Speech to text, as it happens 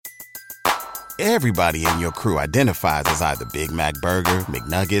Everybody in your crew identifies as either Big Mac Burger,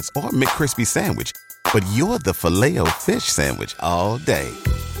 McNuggets, or McCrispy Sandwich. But you're the Filet-O-Fish Sandwich all day.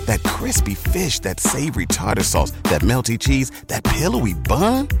 That crispy fish, that savory tartar sauce, that melty cheese, that pillowy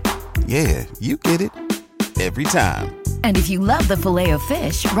bun. Yeah, you get it. Every time. And if you love the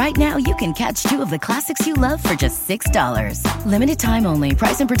Filet-O-Fish, right now you can catch two of the classics you love for just $6. Limited time only.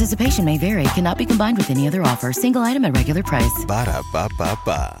 Price and participation may vary. Cannot be combined with any other offer. Single item at regular price.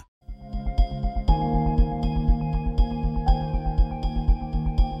 Ba-da-ba-ba-ba.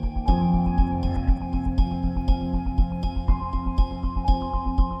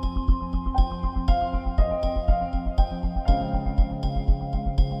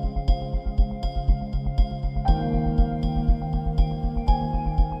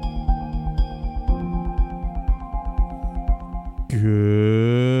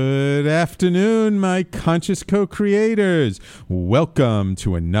 Good afternoon, my conscious co-creators. Welcome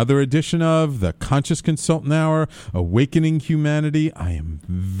to another edition of the Conscious Consultant Hour, Awakening Humanity. I am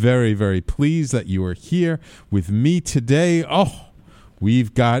very, very pleased that you are here with me today. Oh,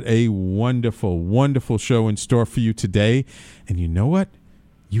 we've got a wonderful, wonderful show in store for you today. And you know what?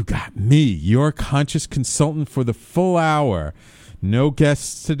 You got me, your conscious consultant for the full hour. No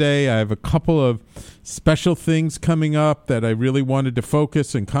guests today. I have a couple of special things coming up that I really wanted to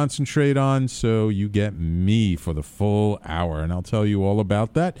focus and concentrate on, so you get me for the full hour, and I'll tell you all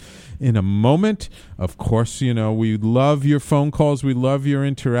about that in a moment. Of course, you know, we love your phone calls. We love your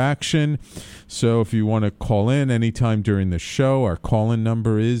interaction. So if you want to call in anytime during the show, our call-in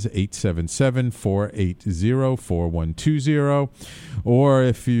number is 877-480-4120. Or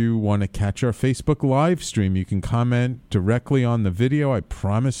if you want to catch our Facebook live stream, you can comment directly on the video. I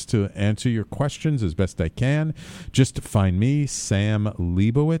promise to answer your questions as best I can. Just find me, Sam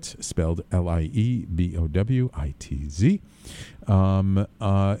Liebowitz, spelled Liebowitz,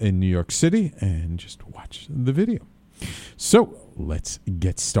 in New York City, and just watch the video. So let's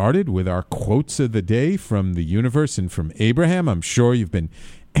get started with our quotes of the day from the universe and from Abraham. I'm sure you've been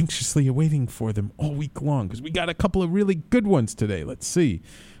anxiously awaiting for them all week long because we got a couple of really good ones today. Let's see.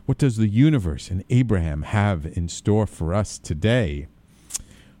 What does the universe and Abraham have in store for us today?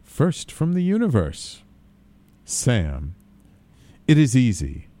 First, from the universe. Sam, it is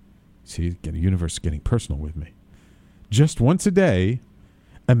easy. See, the universe is getting personal with me. Just once a day,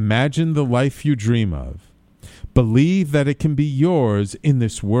 imagine the life you dream of. Believe that it can be yours in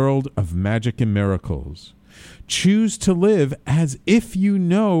this world of magic and miracles. Choose to live as if you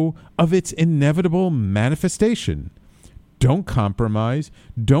know of its inevitable manifestation. Don't compromise.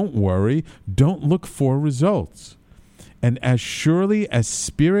 Don't worry. Don't look for results. And as surely as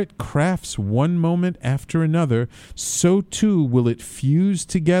spirit crafts one moment after another, so too will it fuse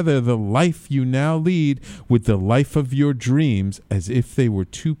together the life you now lead with the life of your dreams, as if they were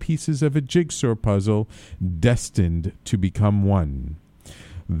two pieces of a jigsaw puzzle destined to become one.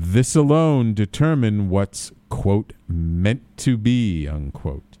 This alone determine what's, quote, meant to be,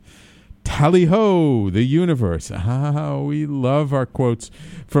 unquote. Tally-ho, the universe. Ah, we love our quotes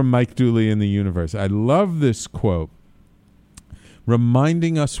from Mike Dooley in the universe. I love this quote,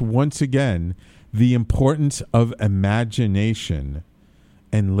 reminding us once again the importance of imagination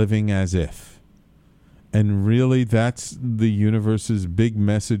and living as if. And really, that's the universe's big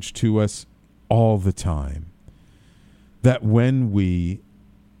message to us all the time. That when we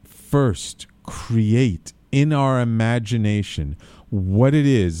first create in our imagination what it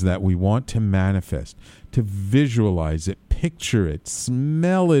is that we want to manifest, to visualize it, picture it,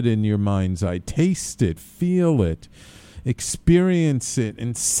 smell it in your mind's eye, taste it, feel it, experience it,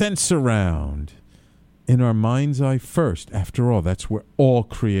 and sense around in our mind's eye first. After all, that's where all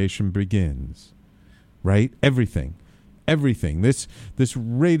creation begins, right? Everything. This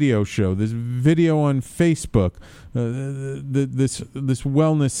radio show, this video on Facebook, this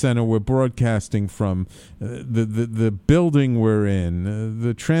wellness center we're broadcasting from, the building we're in,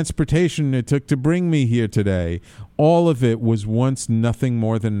 the transportation it took to bring me here today, all of it was once nothing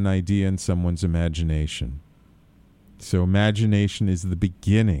more than an idea in someone's imagination. So imagination is the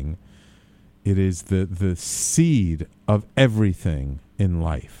beginning. It is the seed of everything in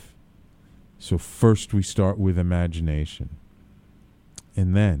life. So first we start with imagination.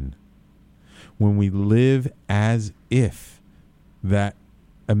 And then when we live as if that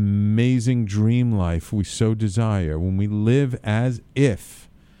amazing dream life we so desire, when we live as if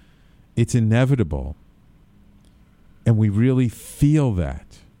it's inevitable, and we really feel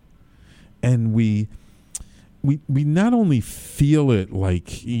that, and we not only feel it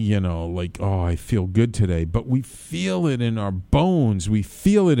like, oh, I feel good today, but we feel it in our bones. We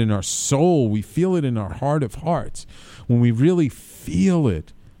feel it in our soul. We feel it in our heart of hearts. When we really feel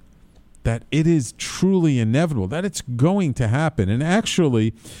it, that it is truly inevitable, that it's going to happen. And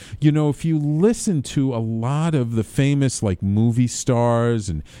actually, you know, if you listen to a lot of the famous like movie stars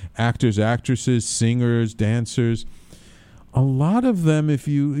and actors, actresses, singers, dancers, a lot of them, if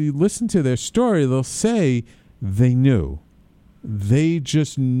you listen to their story, they'll say they knew. They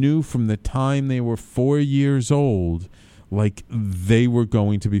just knew from the time they were 4 years old, like they were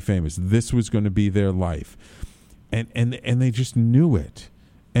going to be famous. This was going to be their life. And they just knew it.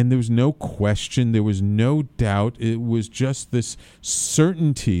 And there was no question. There was no doubt. It was just this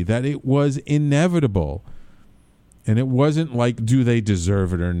certainty that it was inevitable. And it wasn't like, do they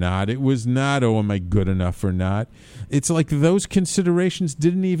deserve it or not? It was not, oh, am I good enough or not? It's like those considerations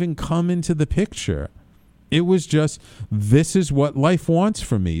didn't even come into the picture. It was just, this is what life wants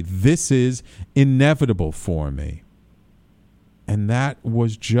from me. This is inevitable for me. And that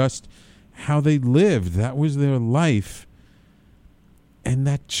was just how they lived. That was their life. And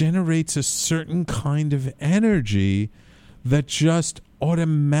that generates a certain kind of energy that just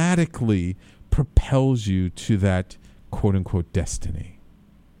automatically propels you to that quote-unquote destiny.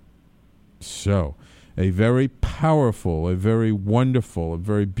 So, a very powerful, a very wonderful, a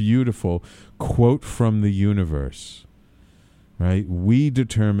very beautiful quote from the universe. Right? We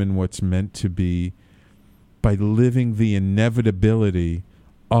determine what's meant to be by living the inevitability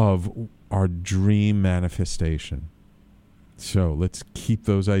of our dream manifestation. So let's keep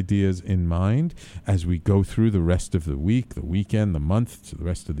those ideas in mind as we go through the rest of the week, the weekend, the month, to the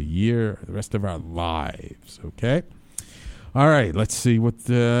rest of the year, the rest of our lives, okay? All right, let's see what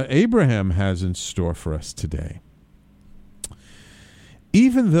Abraham has in store for us today.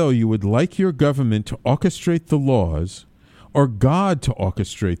 Even though you would like your government to orchestrate the laws, or God to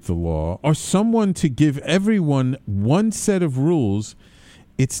orchestrate the law, or someone to give everyone one set of rules,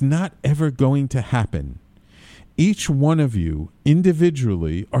 it's not ever going to happen. Each one of you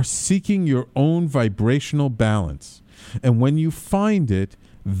individually are seeking your own vibrational balance. And when you find it,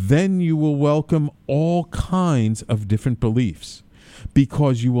 then you will welcome all kinds of different beliefs,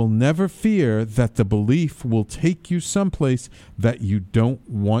 because you will never fear that the belief will take you someplace that you don't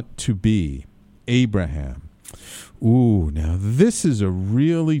want to be. Abraham. Ooh, now this is a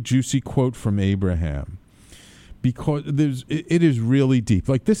really juicy quote from Abraham, because it is really deep.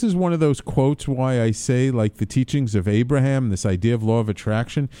 Like, this is one of those quotes why I say, like, the teachings of Abraham, this idea of law of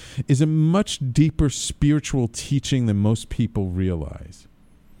attraction, is a much deeper spiritual teaching than most people realize.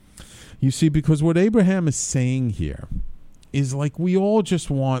 You see, because what Abraham is saying here is, like, we all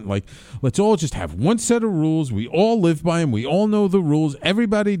just want, like, let's all just have one set of rules. We all live by them. We all know the rules.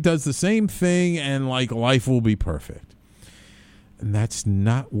 Everybody does the same thing, and, like, life will be perfect. And that's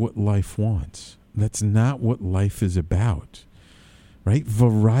not what life wants. That's not what life is about, right?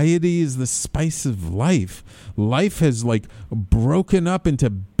 Variety is the spice of life. Life has, like, broken up into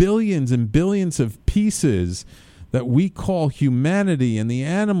billions and billions of pieces that we call humanity, and the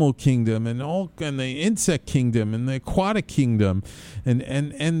animal kingdom, and the insect kingdom, and the aquatic kingdom,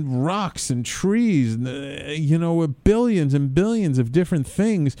 and rocks and trees, and, billions and billions of different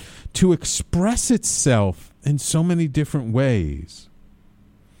things to express itself in so many different ways.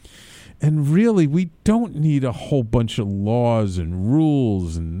 And really, we don't need a whole bunch of laws and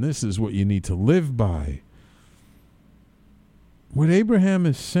rules, and this is what you need to live by. What Abraham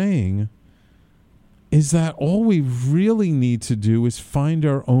is saying is that all we really need to do is find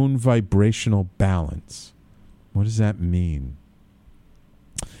our own vibrational balance. What does that mean?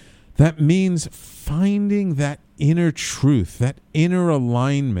 That means finding that inner truth, that inner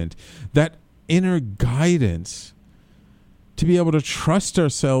alignment, that inner guidance, to be able to trust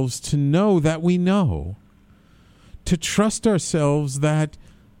ourselves, to know that we know, to trust ourselves that,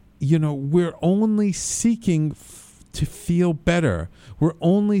 we're only seeking to feel better. We're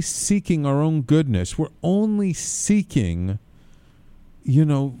only seeking our own goodness. We're only seeking,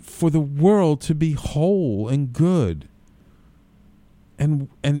 for the world to be whole and good. And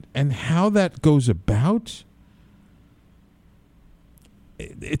how that goes about,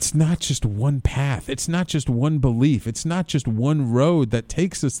 it's not just one path. It's not just one belief. It's not just one road that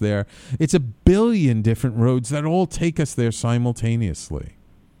takes us there. It's a billion different roads that all take us there simultaneously.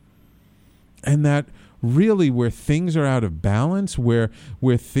 And that really, where things are out of balance, where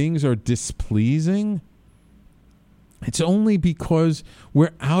things are displeasing, it's only because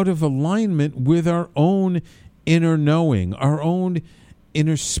we're out of alignment with our own inner knowing, our own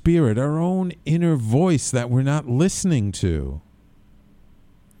inner spirit, our own inner voice that we're not listening to.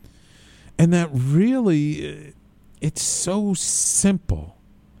 And that really, it's so simple.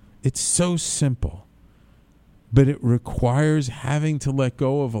 It's so simple. But it requires having to let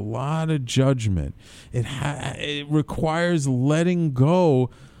go of a lot of judgment. It requires letting go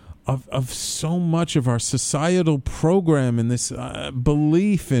of so much of our societal program and this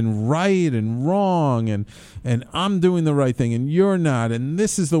belief in right and wrong and I'm doing the right thing and you're not, and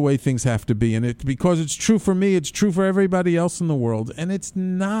this is the way things have to be, and it because it's true for me, it's true for everybody else in the world, and it's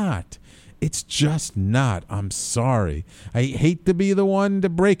not. It's just not. I'm sorry. I hate to be the one to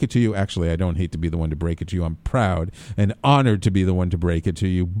break it to you. Actually, I don't hate to be the one to break it to you. I'm proud and honored to be the one to break it to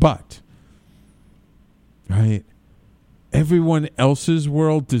you. But, right, everyone else's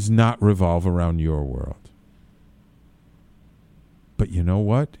world does not revolve around your world. But you know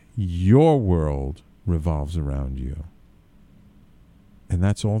what? Your world revolves around you. And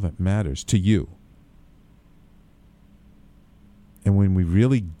that's all that matters to you. And when we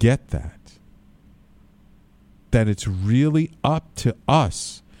really get that it's really up to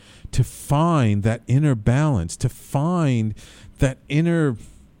us to find that inner balance, to find that inner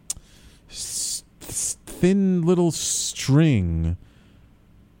thin little string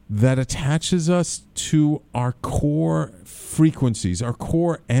that attaches us to our core frequencies, our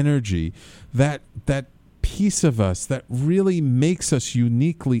core energy, that piece of us that really makes us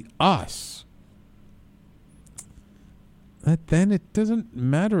uniquely us. Then it doesn't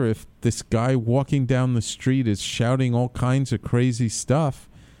matter if this guy walking down the street is shouting all kinds of crazy stuff.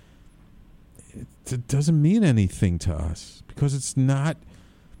 It doesn't mean anything to us because it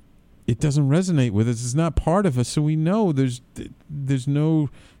doesn't resonate with us. It's not part of us, so we know there's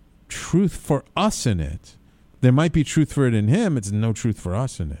no truth for us in it. There might be truth for it in him. It's no truth for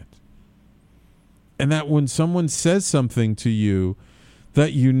us in it. And that when someone says something to you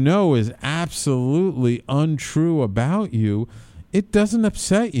that you know is absolutely untrue about you, it doesn't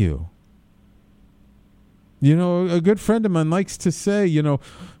upset you. You know, a good friend of mine likes to say, you know,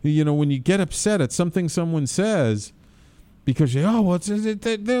 when you get upset at something someone says, because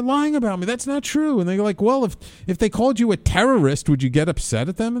they're lying about me. That's not true. And they're like, well, if they called you a terrorist, would you get upset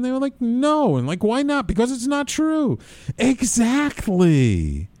at them? And they were like, no. And like, why not? Because it's not true.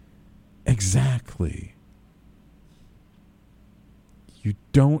 Exactly. You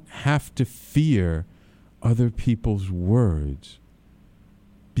don't have to fear other people's words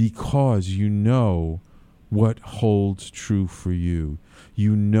because you know what holds true for you.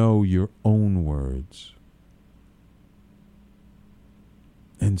 You know your own words.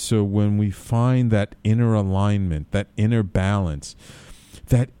 And so when we find that inner alignment, that inner balance,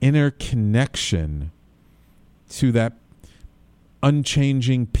 that inner connection to that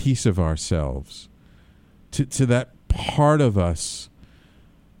unchanging piece of ourselves, to that part of us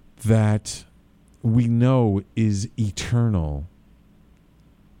that we know is eternal,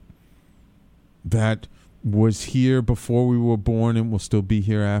 that was here before we were born and will still be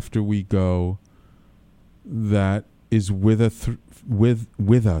here after we go, that is with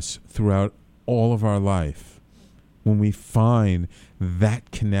us throughout all of our life. When we find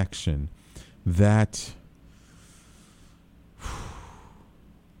that connection, that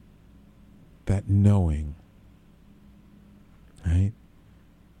knowing, right?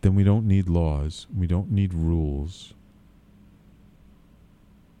 Then we don't need laws. We don't need rules.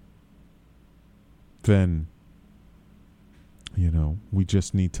 Then, we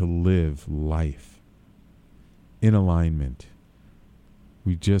just need to live life in alignment.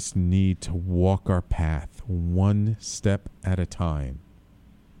 We just need to walk our path one step at a time.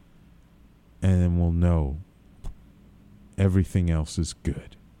 And then we'll know everything else is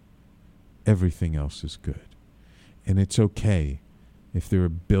good. Everything else is good. And it's okay if there are a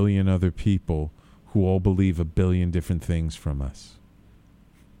billion other people who all believe a billion different things from us.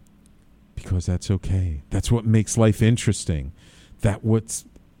 Because that's okay. That's what makes life interesting. That what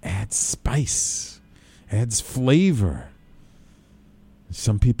adds spice, adds flavor.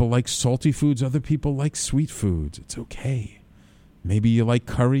 Some people like salty foods, other people like sweet foods. It's okay. Maybe you like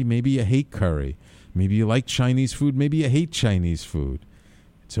curry, maybe you hate curry. Maybe you like Chinese food, maybe you hate Chinese food.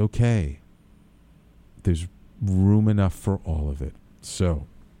 It's okay. There's room enough for all of it. So,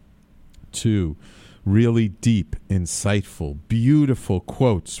 2 really deep, insightful, beautiful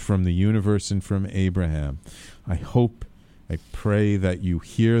quotes from the universe and from Abraham. I pray that you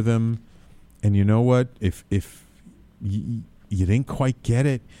hear them. And you know what? If you didn't quite get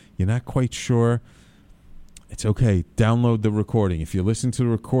it, you're not quite sure, it's okay. Download the recording. If you listen to the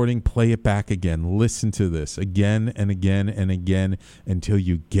recording, play it back again. Listen to this again and again and again until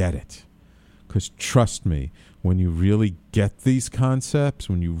you get it. Because trust me, when you really get these concepts,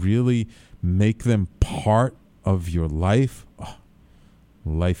 when you really make them part of your life,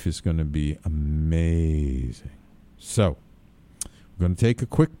 life is going to be amazing. So, we're going to take a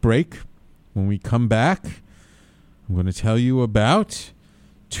quick break. When we come back, I'm going to tell you about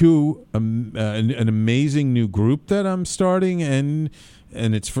to an amazing new group that I'm starting, and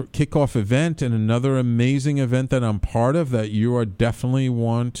it's for kickoff event, and another amazing event that I'm part of that you are definitely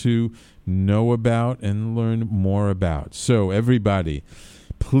want to know about and learn more about. So everybody,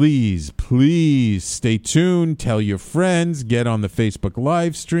 please stay tuned. Tell your friends. Get on the Facebook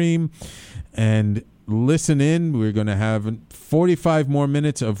live stream and listen in. We're going to have 45 more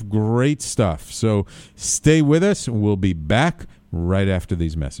minutes of great stuff. So stay with us. We'll be back right after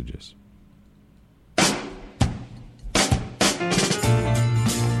these messages.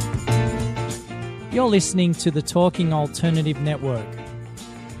 You're listening to the Talking Alternative Network.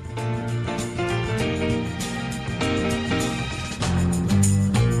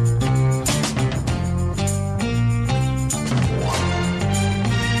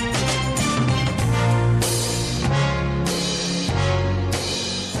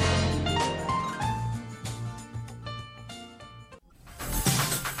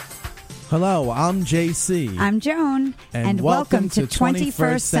 Hello, I'm JC. I'm Joan. And welcome to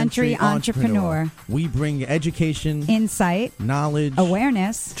 21st Century Entrepreneur. We bring education, insight, knowledge,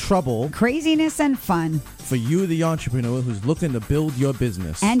 awareness, trouble, craziness, and fun for you, the entrepreneur who's looking to build your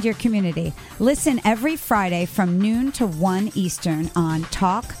business and your community. Listen every Friday from noon to 1 Eastern on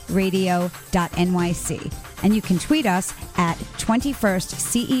talkradio.nyc. And you can tweet us at 21st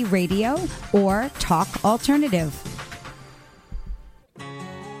CE Radio or Talk Alternative.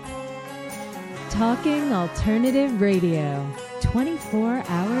 Talking Alternative Radio, 24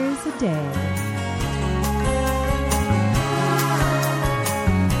 hours a day.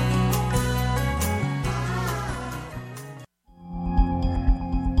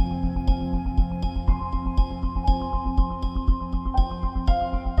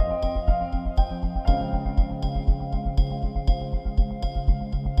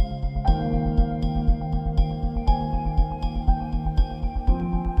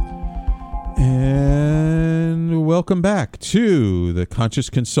 Welcome back to the Conscious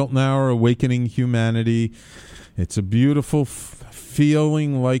Consultant Hour, Awakening Humanity. It's a beautiful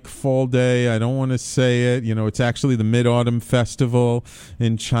feeling like fall day. I don't want to say it. You know, it's actually the Mid-Autumn Festival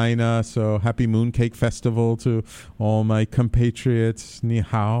in China. So happy Mooncake Festival to all my compatriots. Ni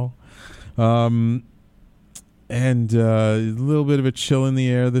hao. And a little bit of a chill in the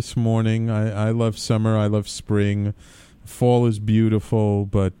air this morning. I love summer. I love spring. Fall is beautiful,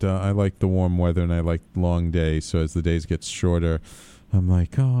 but I like the warm weather and I like long days. So as the days get shorter, I'm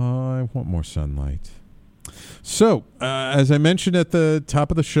like, oh, I want more sunlight. So as I mentioned at the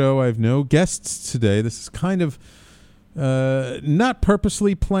top of the show, I have no guests today. This is kind of not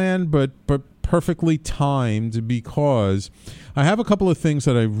purposely planned, but perfectly timed because I have a couple of things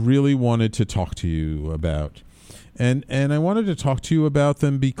that I really wanted to talk to you about. And I wanted to talk to you about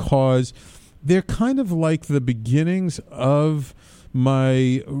them because they're kind of like the beginnings of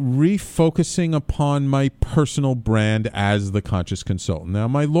my refocusing upon my personal brand as the Conscious Consultant. Now,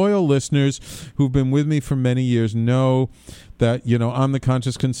 my loyal listeners who've been with me for many years know that, you know, I'm the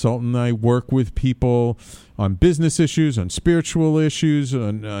Conscious Consultant. I work with people on business issues, on spiritual issues,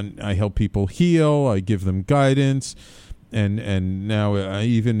 I help people heal. I give them guidance, and now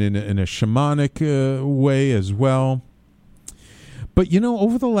even in a shamanic way as well. But, you know,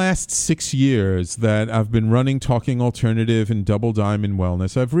 over the last 6 years that I've been running Talking Alternative and Double Diamond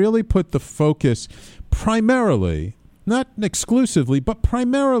Wellness, I've really put the focus primarily, not exclusively, but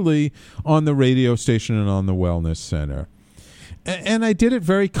primarily on the radio station and on the Wellness Center. And I did it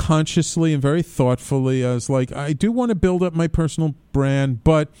very consciously and very thoughtfully. I was like, I do want to build up my personal brand,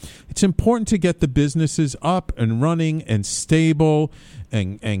 but it's important to get the businesses up and running and stable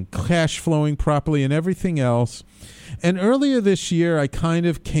and cash flowing properly and everything else. And earlier this year, I kind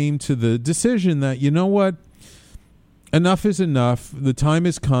of came to the decision that, you know what, enough is enough. The time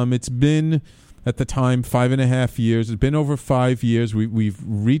has come. It's been, at the time, 5.5 years. It's been over 5 years. We've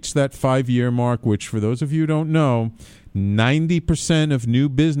reached that 5-year mark, which for those of you who don't know, 90% of new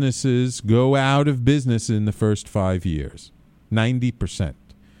businesses go out of business in the first 5 years. 90%.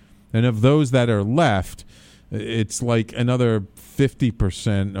 And of those that are left, it's like another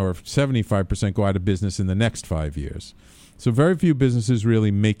 50% or 75% go out of business in the next 5 years. So very few businesses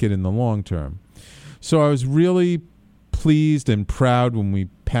really make it in the long term. So I was really pleased and proud when we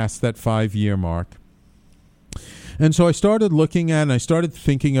passed that 5-year mark. And so I started looking at and I started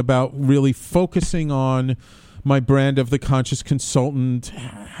thinking about really focusing on my brand of the Conscious Consultant,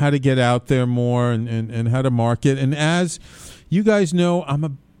 how to get out there more and how to market. And as you guys know, I'm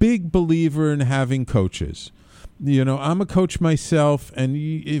a big believer in having coaches. You know, I'm a coach myself, and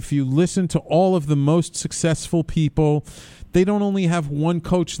if you listen to all of the most successful people, they don't only have one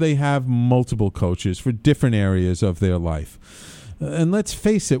coach, they have multiple coaches for different areas of their life. And let's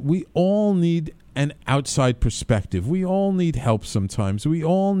face it, we all need an outside perspective. We all need help sometimes. We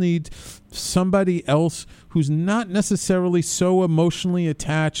all need somebody else who's not necessarily so emotionally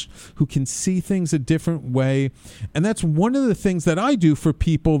attached, who can see things a different way. And that's one of the things that I do for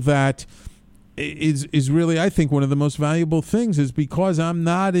people that is really, I think, one of the most valuable things, is because I'm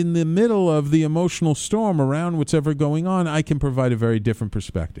not in the middle of the emotional storm around what's ever going on, I can provide a very different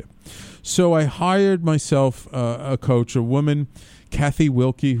perspective. So I hired myself a coach, a woman, Kathy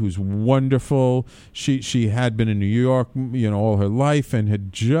Wilkie, who's wonderful. She had been in New York, all her life, and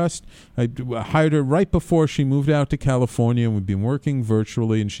I hired her right before she moved out to California, and we've been working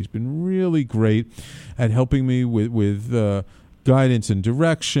virtually, and she's been really great at helping me with guidance and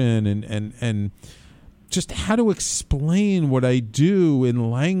direction and just how to explain what I do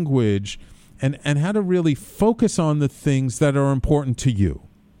in language, and how to really focus on the things that are important to you,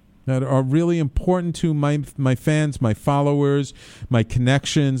 that are really important to my fans, my followers, my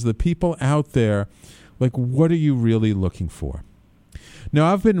connections, the people out there. Like, what are you really looking for?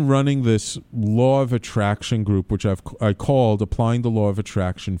 Now, I've been running this Law of Attraction group, which I called Applying the Law of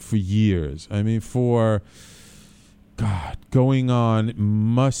Attraction, for years. I mean, for, God, going on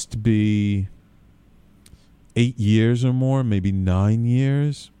must be 8 years or more, maybe 9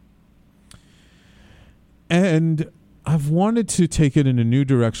 years. And I've wanted to take it in a new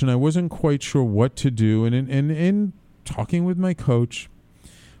direction. I wasn't quite sure what to do. And in talking with my coach,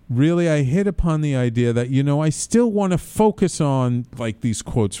 really I hit upon the idea that, I still want to focus on, like, these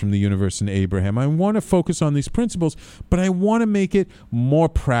quotes from the universe and Abraham. I want to focus on these principles, but I want to make it more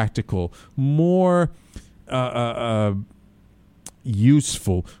practical, more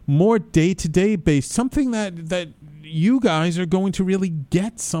useful, more day-to-day based, something that you guys are going to really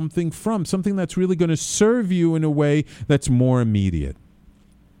get something from, something that's really going to serve you in a way that's more immediate.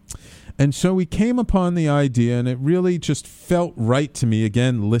 And so we came upon the idea, and it really just felt right to me,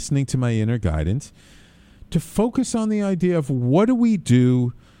 again, listening to my inner guidance, to focus on the idea of what do we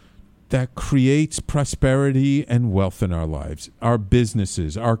do that creates prosperity and wealth in our lives, our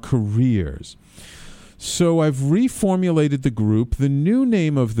businesses, our careers. So I've reformulated the group. The new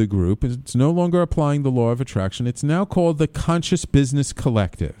name of the group is, it's no longer Applying the Law of Attraction. It's now called the Conscious Business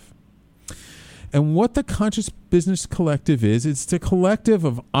Collective. And what the Conscious Business Collective is, it's a collective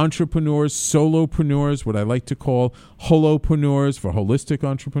of entrepreneurs, solopreneurs, what I like to call holopreneurs for holistic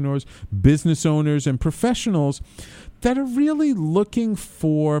entrepreneurs, business owners, and professionals that are really looking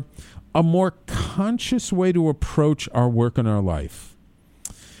for a more conscious way to approach our work in our life.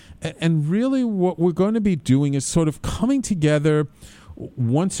 And really what we're going to be doing is sort of coming together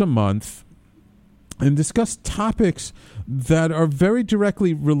once a month and discuss topics that are very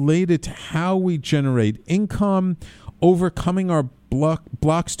directly related to how we generate income, overcoming our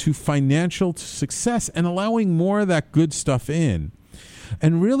blocks to financial success, and allowing more of that good stuff in.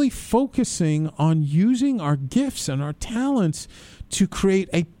 And really focusing on using our gifts and our talents to create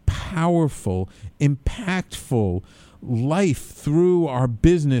a powerful, impactful life through our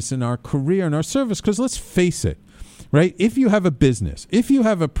business and our career and our service. Because let's face it, right? If you have a business, if you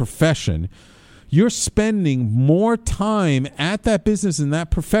have a profession, you're spending more time at that business and that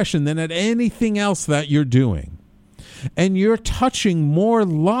profession than at anything else that you're doing. And you're touching more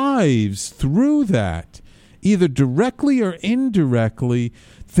lives through that, either directly or indirectly,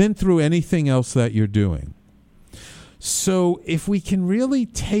 than through anything else that you're doing. So if we can really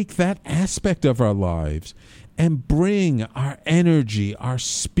take that aspect of our lives and bring our energy, our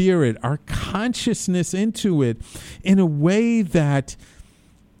spirit, our consciousness into it in a way that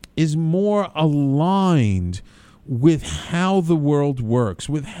is more aligned with how the world works,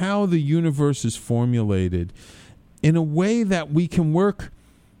 with how the universe is formulated, in a way that we can work,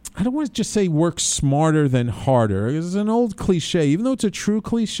 I don't want to just say work smarter than harder. It's an old cliche, even though it's a true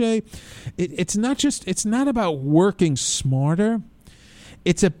cliche. It's not about working smarter.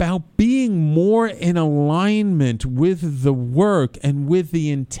 It's about being more in alignment with the work and with the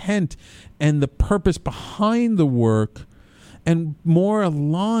intent and the purpose behind the work, and more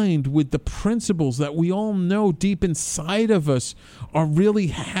aligned with the principles that we all know deep inside of us are really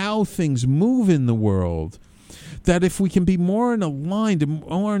how things move in the world. That if we can be more aligned and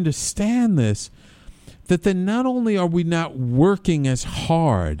more understand this, that then not only are we not working as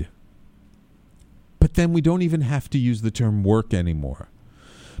hard, but then we don't even have to use the term work anymore.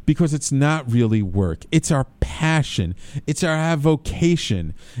 Because it's not really work. It's our passion. It's our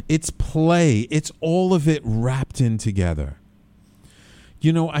avocation. It's play. It's all of it wrapped in together.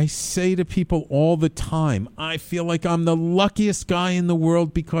 I say to people all the time, I feel like I'm the luckiest guy in the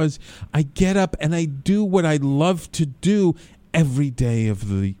world because I get up and I do what I love to do every day of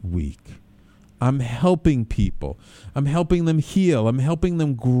the week. I'm helping people. I'm helping them heal. I'm helping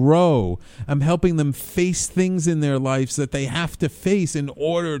them grow. I'm helping them face things in their lives that they have to face in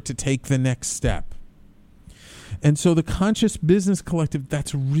order to take the next step. And so the Conscious Business Collective,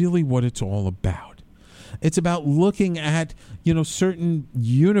 that's really what it's all about. It's about looking at, certain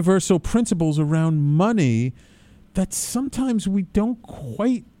universal principles around money that sometimes we don't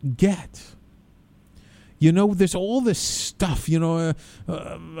quite get. There's all this stuff,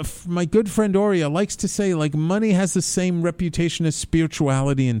 my good friend Oria likes to say, like, money has the same reputation as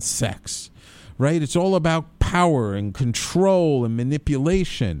spirituality and sex, right? It's all about power and control and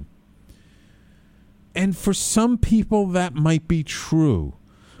manipulation. And for some people, that might be true.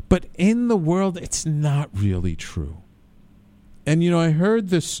 But in the world, it's not really true. And, I heard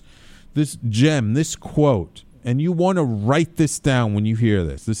this gem, this quote, and you want to write this down when you hear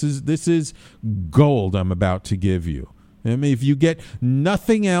this. This is gold I'm about to give you. I mean, if you get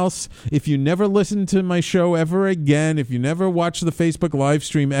nothing else, if you never listen to my show ever again, if you never watch the Facebook live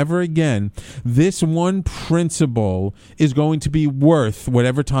stream ever again, this one principle is going to be worth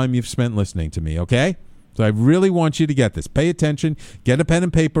whatever time you've spent listening to me, okay? So I really want you to get this. Pay attention, get a pen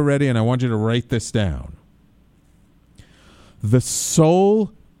and paper ready, and I want you to write this down. The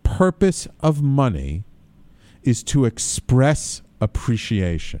sole purpose of money is to express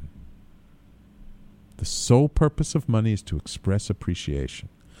appreciation. The sole purpose of money is to express appreciation.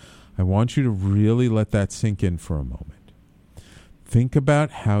 I want you to really let that sink in for a moment. Think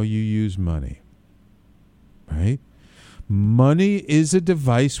about how you use money, right? Money is a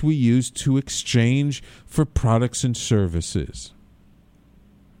device we use to exchange for products and services.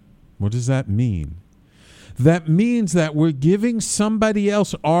 What does that mean? That means that we're giving somebody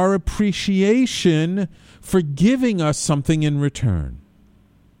else our appreciation for giving us something in return.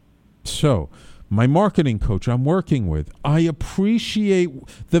 So, my marketing coach I'm working with, I appreciate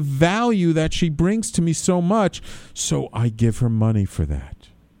the value that she brings to me so much, so I give her money for that.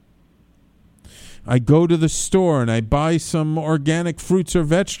 I go to the store and I buy some organic fruits or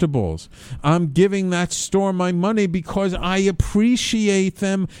vegetables. I'm giving that store my money because I appreciate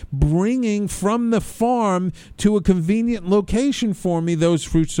them bringing from the farm to a convenient location for me those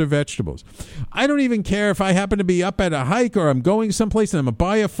fruits or vegetables. I don't even care if I happen to be up at a hike or I'm going someplace and I'm going to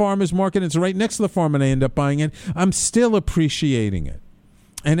buy a farmer's market and it's right next to the farm and I end up buying it. I'm still appreciating it.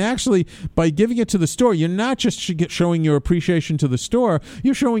 And actually, by giving it to the store, you're not just showing your appreciation to the store,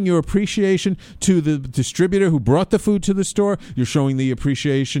 you're showing your appreciation to the distributor who brought the food to the store, you're showing the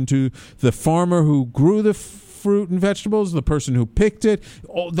appreciation to the farmer who grew the fruit and vegetables, the person who picked it,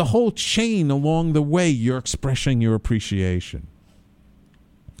 the whole chain along the way, you're expressing your appreciation.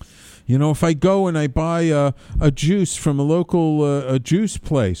 If I go and I buy a juice from a local juice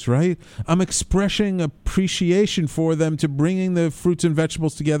place, right? I'm expressing appreciation for them to bringing the fruits and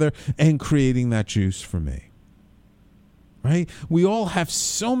vegetables together and creating that juice for me, right? We all have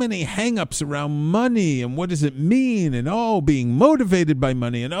so many hang-ups around money and what does it mean and, being motivated by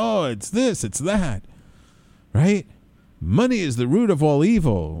money and, it's this, it's that, right? Money is the root of all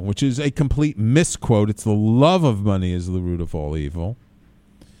evil, which is a complete misquote. It's the love of money is the root of all evil.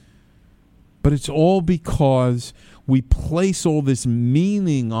 But it's all because we place all this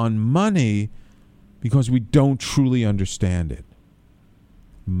meaning on money because we don't truly understand it.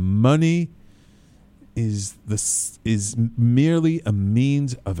 Money is merely a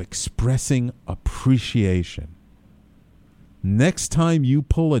means of expressing appreciation. Next time you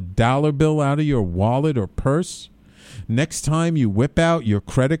pull a dollar bill out of your wallet or purse, next time you whip out your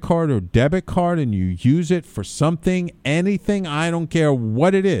credit card or debit card and you use it for something, anything, I don't care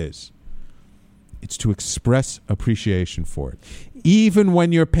what it is, it's to express appreciation for it. Even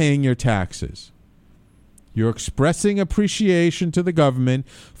when you're paying your taxes, you're expressing appreciation to the government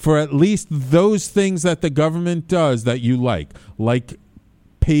for at least those things that the government does that you like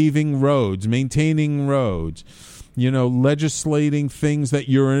paving roads, maintaining roads, legislating things that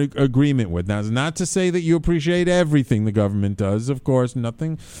you're in agreement with. Now, it's not to say that you appreciate everything the government does. Of course,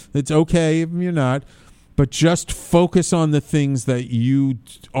 nothing. It's okay if you're not. But just focus on the things that you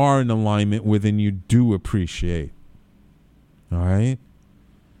are in alignment with and you do appreciate. All right?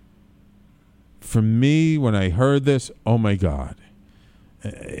 For me, when I heard this, oh my God.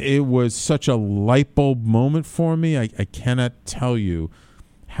 It was such a light bulb moment for me. I cannot tell you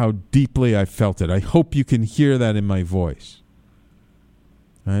how deeply I felt it. I hope you can hear that in my voice.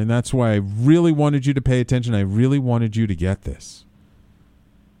 And that's why I really wanted you to pay attention. I really wanted you to get this.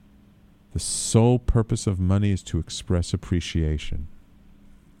 The sole purpose of money is to express appreciation.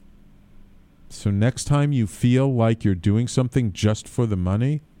 So next time you feel like you're doing something just for the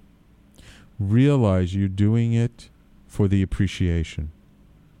money, realize you're doing it for the appreciation.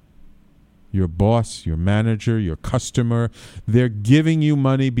 your boss, your manager, your customer. They're giving you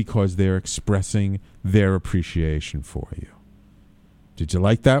money because they're expressing their appreciation for you. Did you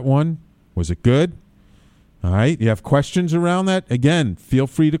like that one? Was it good? All right. You have questions around that? Again, feel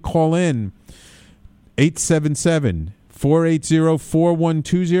free to call in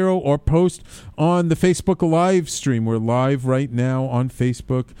 877-480-4120 or post on the Facebook live stream. We're live right now on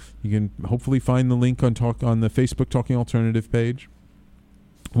Facebook. You can hopefully find the link on the Facebook Talking Alternative page.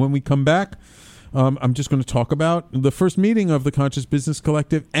 When we come back, I'm just going to talk about the first meeting of the Conscious Business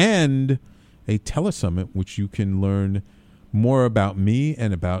Collective and a telesummit, which you can learn more about me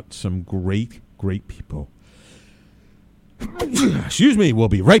and about some great people. Excuse me. We'll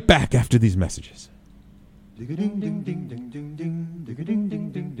be right back after these messages.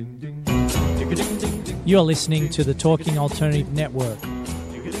 You're listening to the Talking Alternative Network.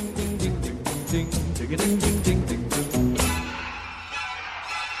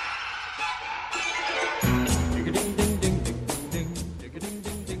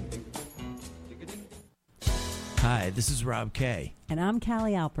 Hi, this is Rob Kay. And I'm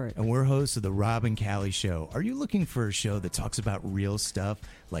Callie Alpert. And we're hosts of The Rob and Callie Show. Are you looking for a show that talks about real stuff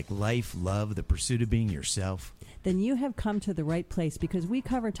like life, love, the pursuit of being yourself? Then you have come to the right place, because we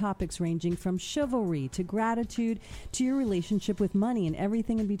cover topics ranging from chivalry to gratitude to your relationship with money and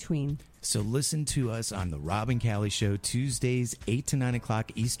everything in between. So listen to us on The Rob and Callie Show, Tuesdays, 8 to 9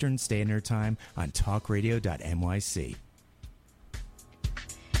 o'clock Eastern Standard Time on talkradio.nyc.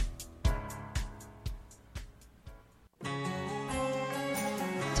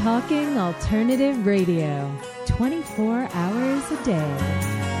 Talking Alternative Radio, 24 hours a day.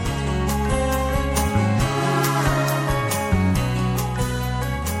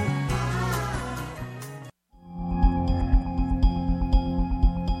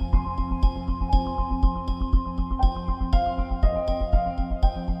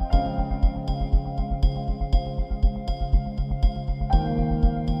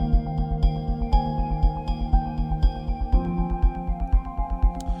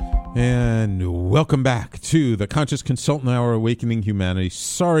 And welcome back to the Conscious Consultant Hour, Awakening Humanity.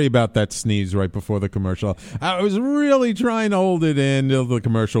 Sorry about that sneeze right before the commercial. I was really trying to hold it in till the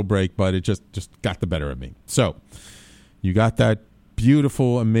commercial break, but it just got the better of me. So you got that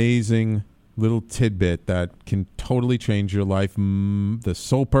beautiful, amazing little tidbit that can totally change your life. The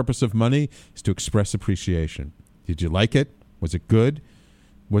sole purpose of money is to express appreciation. Did you like it? Was it good?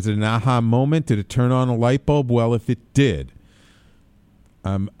 Was it an aha moment? Did it turn on a light bulb? Well, if it did,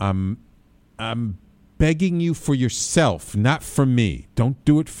 I'm begging you for yourself, not for me. Don't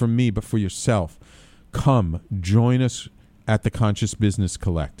do it for me, but for yourself. Come join us at the Conscious Business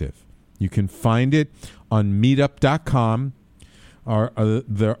Collective. You can find it on meetup.com. Our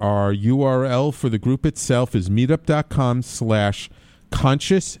URL for the group itself is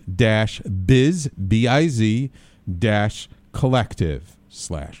meetup.com/conscious-biz-collective/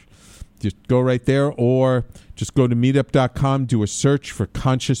 Just go right there, or just go to meetup.com, do a search for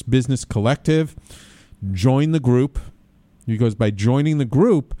Conscious Business Collective, join the group, because by joining the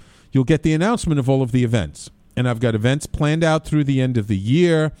group, you'll get the announcement of all of the events. And I've got events planned out through the end of the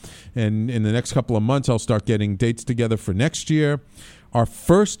year, and in the next couple of months, I'll start getting dates together for next year. Our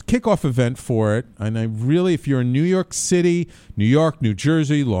first kickoff event for it, and I really, if you're in New York City, New York, New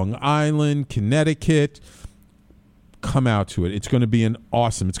Jersey, Long Island, Connecticut, come out to it. It's going to be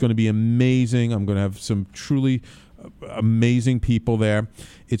it's going to be amazing. I'm going to have some truly amazing people there.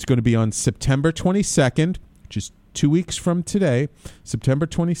 It's going to be on September 22nd, which is 2 weeks from today, September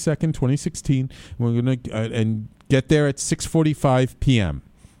 22nd, 2016. We're going to and get there at 6:45 p.m.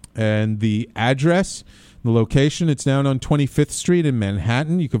 And the address, the location, it's down on 25th Street in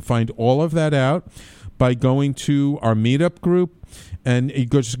Manhattan. You can find all of that out by going to our meetup group, and you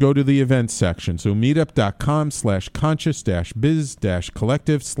just go to the events section. So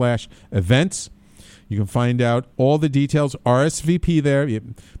meetup.com/conscious-biz-collective/events. You can find out all the details. RSVP there.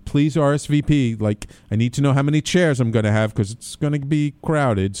 Please RSVP. Like, I need to know how many chairs I'm going to have, because it's going to be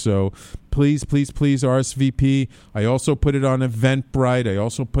crowded. So please RSVP. I also put it on Eventbrite. I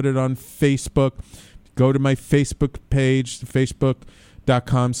also put it on Facebook. Go to my Facebook page,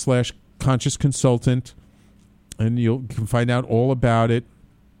 facebook.com/conscious consultant, and you can find out all about it.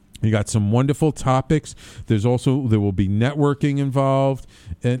 You got some wonderful topics. There will be networking involved,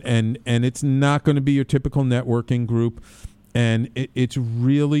 and it's not going to be your typical networking group. And it's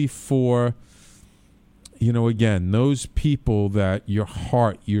really for, again, those people that your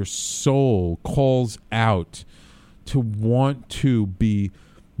heart, your soul calls out to want to be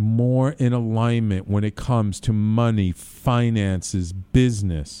more in alignment when it comes to money, finances,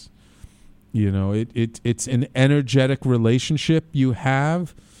 business. It's an energetic relationship you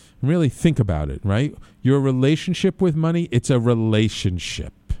have. Really think about it, right? Your relationship with money, it's a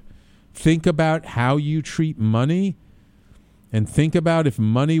relationship. Think about how you treat money, and think about if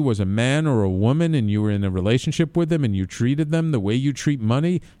money was a man or a woman and you were in a relationship with them and you treated them the way you treat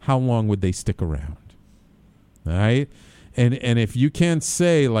money, how long would they stick around? All right? And if you can't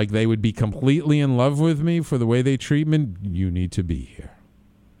say like they would be completely in love with me for the way they treat me, you need to be here.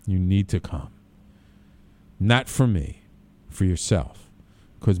 You need to come. Not for me, for yourself.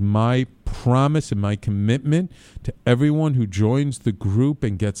 Because my promise and my commitment to everyone who joins the group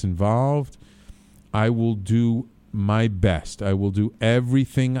and gets involved, I will do my best. I will do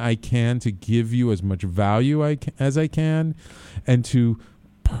everything I can to give you as much value as I can, and to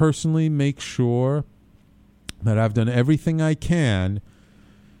personally make sure that I've done everything I can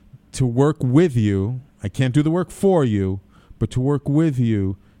to work with you. I can't do the work for you, but to work with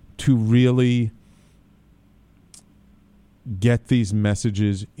you to really get these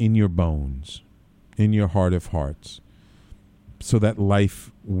messages in your bones, in your heart of hearts, so that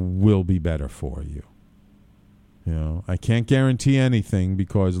life will be better for you. You know, I can't guarantee anything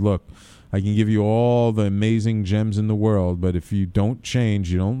because, look, I can give you all the amazing gems in the world, but if you don't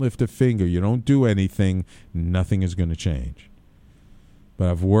change, you don't lift a finger, you don't do anything, nothing is going to change. But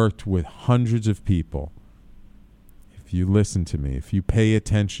I've worked with hundreds of people. If you listen to me, if you pay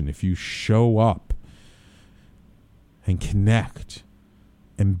attention, if you show up and connect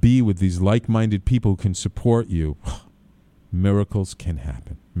and be with these like-minded people who can support you, miracles can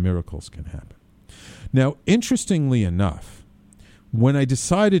happen. Miracles can happen. Now, interestingly enough, when I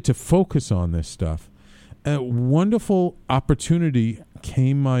decided to focus on this stuff, a wonderful opportunity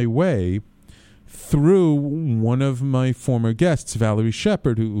came my way through one of my former guests, Valerie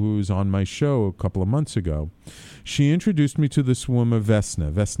Shepard, who was on my show a couple of months ago. She introduced me to this woman,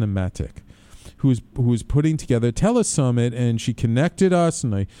 Vesna Matic, who was putting together a telesummit, and she connected us,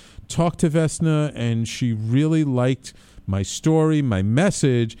 and I talked to Vesna, and she really liked my story, my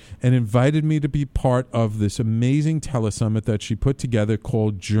message, and invited me to be part of this amazing telesummit that she put together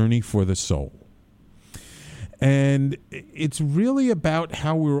called Journey for the Soul. And it's really about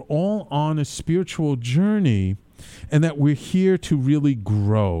how we're all on a spiritual journey, and that we're here to really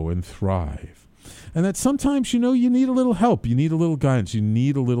grow and thrive. And that sometimes, you know, you need a little help, you need a little guidance, you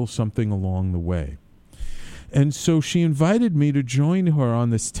need a little something along the way. And so she invited me to join her on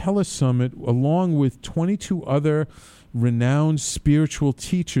this telesummit along with 22 other renowned spiritual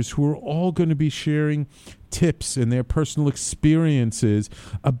teachers who are all going to be sharing tips and their personal experiences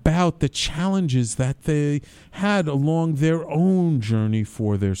about the challenges that they had along their own journey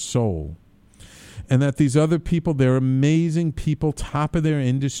for their soul. And that these other people, they're amazing people, top of their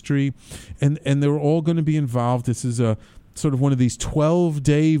industry, and they're all going to be involved. This is a sort of one of these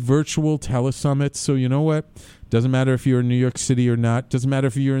 12-day virtual telesummits. So you know what? Doesn't matter if you're in New York City or not. Doesn't matter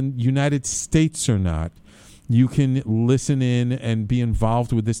if you're in the United States or not. You can listen in and be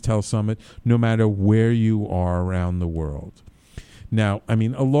involved with this telesummit no matter where you are around the world. Now, I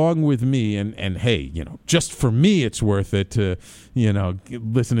mean, along with me, and hey, you know, just for me, it's worth it to, you know,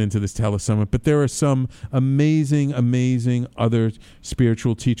 listen into this telesummit. But there are some amazing, amazing other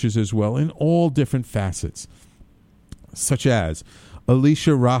spiritual teachers as well in all different facets, such as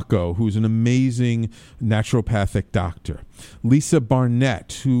Alicia Rocco, who's an amazing naturopathic doctor. Lisa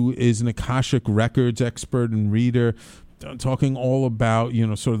Barnett, who is an Akashic Records expert and reader, talking all about, you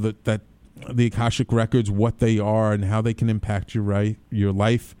know, sort of the Akashic Records, what they are and how they can impact your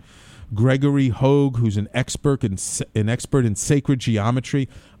life. Gregory Hogue, who's an expert in sacred geometry.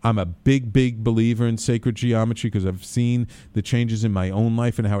 I'm a big believer in sacred geometry because I've seen the changes in my own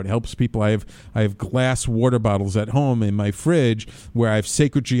life and how it helps people. I have glass water bottles at home in my fridge where I have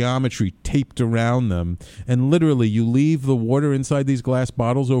sacred geometry taped around them. And literally, you leave the water inside these glass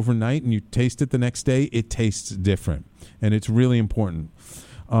bottles overnight and you taste it the next day, it tastes different. And it's really important.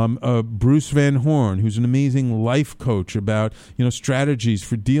 Bruce Van Horn, who's an amazing life coach about, you know, strategies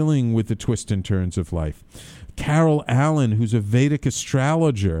for dealing with the twists and turns of life. Carol Allen, who's a Vedic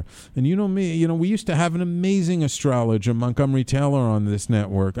astrologer. And you know me, you know, we used to have an amazing astrologer, Montgomery Taylor, on this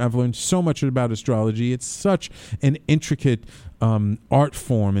network. I've learned so much about astrology. It's such an intricate art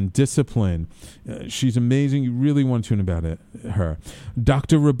form and discipline. She's amazing. You really want to tune about her.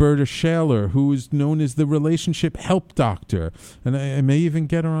 Dr. Roberta Shaler, who is known as the relationship help doctor. And I may even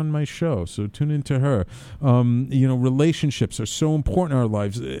get her on my show, so tune into her. You know, relationships are so important in our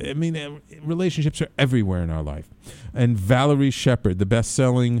lives. I mean, relationships are everywhere in our life. And Valerie Shepard, the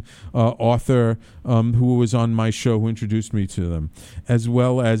best-selling author who was on my show, who introduced me to them, as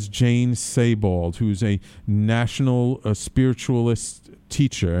well as Jane Sebald, who's a national spiritual spiritualist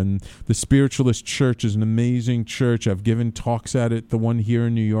teacher, and the Spiritualist Church is an amazing church. I've given talks at it, the one here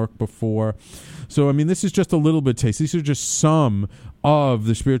in New York before. So, I mean, this is just a little bit of taste. These are just some of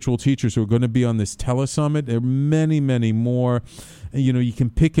the spiritual teachers who are going to be on this telesummit. There are many, many more. You know, you can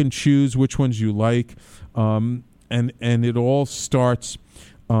pick and choose which ones you like. And it all starts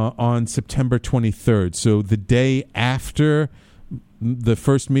on September 23rd. So the day after the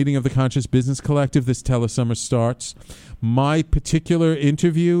first meeting of the Conscious Business Collective, this telesummer starts. My particular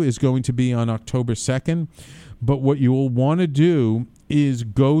interview is going to be on October 2nd. But what you will want to do is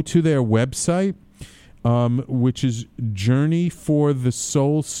go to their website, which is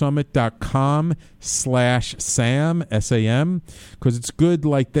journeyforthesoulsummit.com/Sam, S-A-M, because it's good.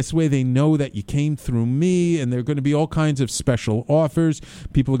 Like, this way they know that you came through me, and there are going to be all kinds of special offers.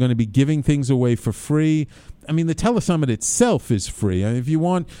 People are going to be giving things away for free. I mean, the telesummit itself is free. And if you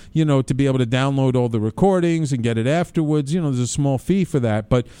want, you know, to be able to download all the recordings and get it afterwards, you know, there's a small fee for that.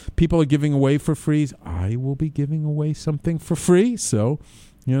 But people are giving away for free. I will be giving away something for free. So,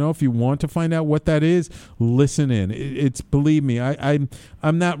 you know, if you want to find out what that is, listen in. It's, believe me, I'm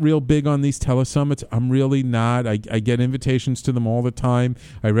not real big on these telesummits. I'm really not. I get invitations to them all the time.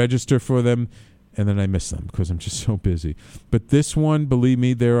 I register for them, and then I miss them because I'm just so busy. But this one, believe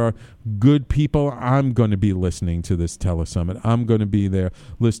me, there are good people. I'm going to be listening to this telesummit. I'm going to be there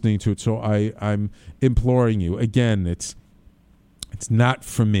listening to it. So I'm imploring you. Again, it's not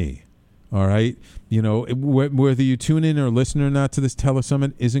for me. All right? You know, whether you tune in or listen or not to this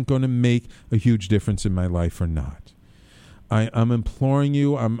telesummit isn't going to make a huge difference in my life or not. I'm imploring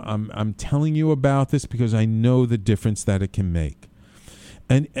you. I'm telling you about this because I know the difference that it can make.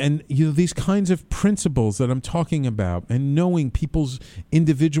 And you know, these kinds of principles that I'm talking about, and knowing people's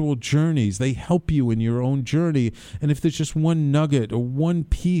individual journeys, they help you in your own journey. And if there's just one nugget or one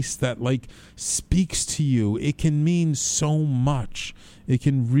piece that like speaks to you, it can mean so much. It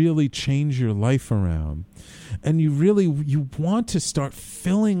can really change your life around. And you want to start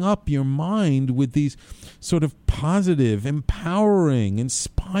filling up your mind with these sort of positive, empowering,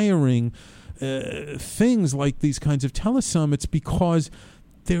 inspiring things like these kinds of telesummits, because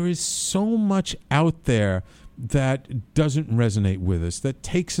there is so much out there that doesn't resonate with us, that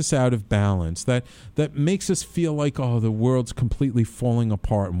takes us out of balance, that makes us feel like, oh, the world's completely falling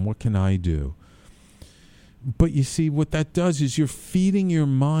apart and what can I do? But you see, what that does is you're feeding your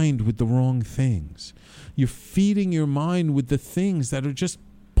mind with the wrong things. You're feeding your mind with the things that are just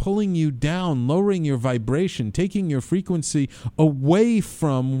pulling you down, lowering your vibration, taking your frequency away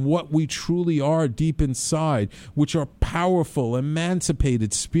from what we truly are deep inside, which are powerful,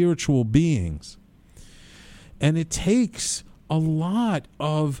 emancipated spiritual beings. And it takes a lot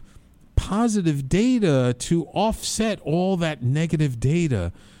of positive data to offset all that negative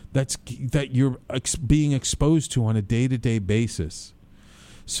data that you're being exposed to on a day-to-day basis.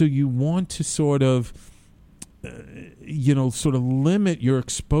 So you want to sort of limit your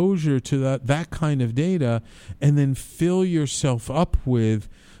exposure to that kind of data, and then fill yourself up with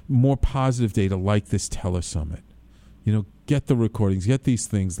more positive data like this telesummit. You know, get the recordings, get these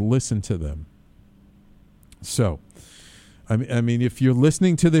things, listen to them. So, I mean, if you're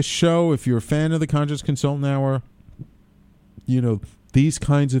listening to this show, if you're a fan of the Conscious Consultant Hour, you know, these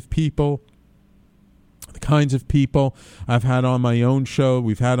kinds of people, the kinds of people I've had on my own show,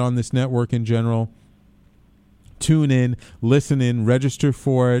 we've had on this network in general, tune in, listen in, register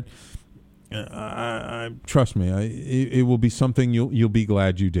for it. Trust me, it will be something you'll be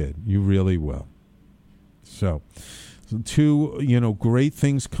glad you did. You really will. So two, great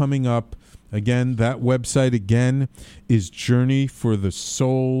things coming up. Again, that website again is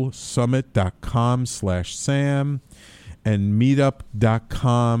journeyforthesoulsummit.com/Sam and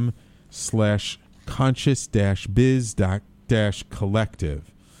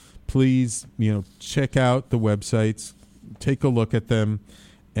meetup.com/conscious-biz-collective. Please, check out the websites, take a look at them,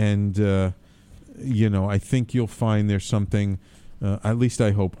 and, I think you'll find there's something, at least I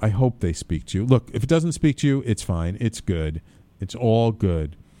hope they speak to you. Look, if it doesn't speak to you, it's fine. It's good. It's all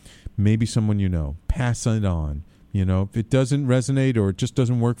good. Maybe someone pass it on. If it doesn't resonate or it just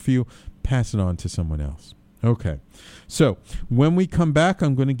doesn't work for you, pass it on to someone else. Okay. So when we come back,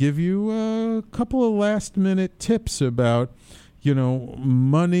 I'm going to give you a couple of last-minute tips about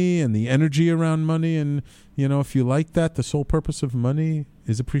money and the energy around money. And, if you like that, the sole purpose of money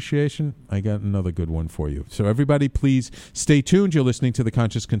is appreciation, I got another good one for you. So everybody, please stay tuned. You're listening to the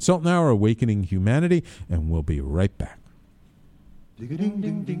Conscious Consultant Hour, Awakening Humanity, and we'll be right back.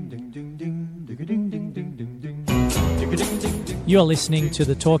 You're listening to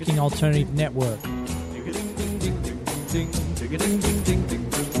the Talking Alternative Network.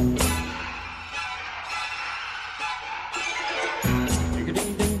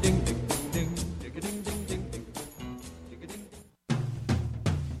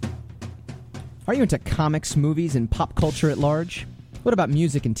 Are you into comics, movies, and pop culture at large? What about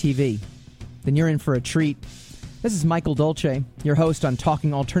music and TV? Then you're in for a treat. This is Michael Dolce, your host on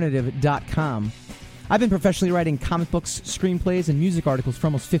TalkingAlternative.com. I've been professionally writing comic books, screenplays, and music articles for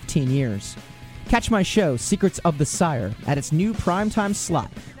almost 15 years. Catch my show, Secrets of the Sire, at its new primetime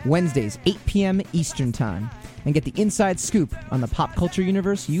slot, Wednesdays, 8 p.m. Eastern Time, and get the inside scoop on the pop culture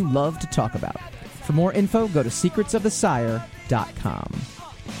universe you love to talk about. For more info, go to secretsofthesire.com.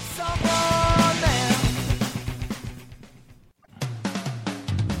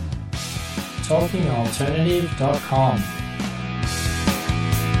 TalkingAlternative.com.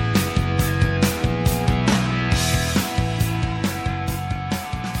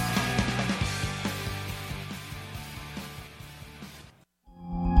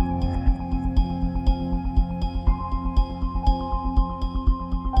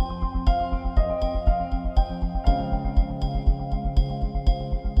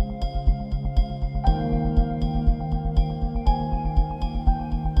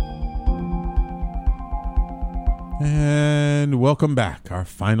 Welcome back. Our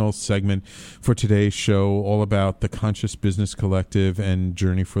final segment for today's show, all about the Conscious Business Collective and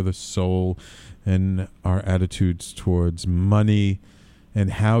Journey for the Soul and our attitudes towards money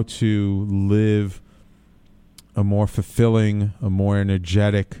and how to live a more fulfilling, a more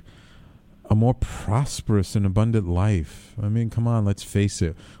energetic, a more prosperous and abundant life. I mean, come on, let's face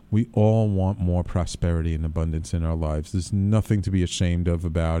it. We all want more prosperity and abundance in our lives. There's nothing to be ashamed of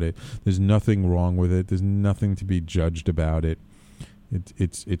about it. There's nothing wrong with it. There's nothing to be judged about it.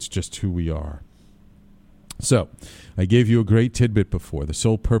 It's just who we are. So, I gave you a great tidbit before. The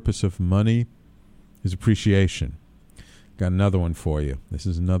sole purpose of money is appreciation. Got another one for you. This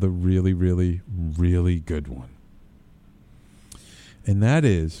is another really, really, really good one. And that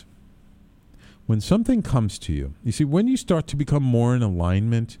is, when something comes to you, you see, when you start to become more in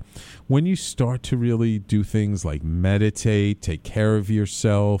alignment, when you start to really do things like meditate, take care of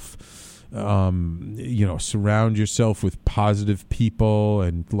yourself, surround yourself with positive people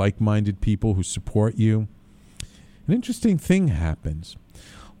and like-minded people who support you, an interesting thing happens.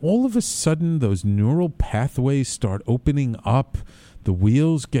 All of a sudden, those neural pathways start opening up, the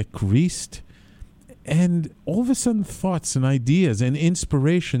wheels get greased, and all of a sudden thoughts and ideas and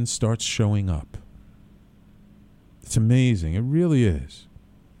inspiration starts showing up. It's amazing. It really is.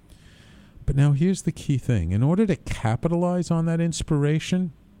 But now here's the key thing. In order to capitalize on that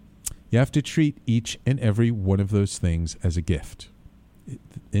inspiration, you have to treat each and every one of those things as a gift.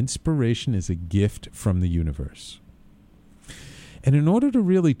 Inspiration is a gift from the universe. And in order to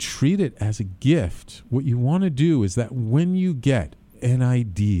really treat it as a gift, what you want to do is that when you get an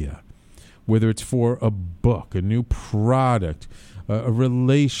idea, whether it's for a book, a new product, a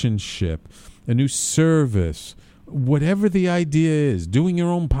relationship, a new service, whatever the idea is, doing your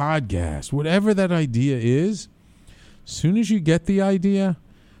own podcast, whatever that idea is, as soon as you get the idea,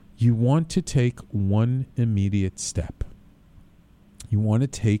 you want to take one immediate step. You want to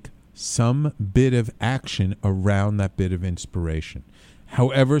take some bit of action around that bit of inspiration,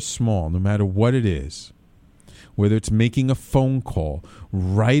 however small, no matter what it is, whether it's making a phone call,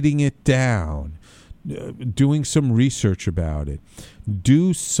 writing it down, doing some research about it.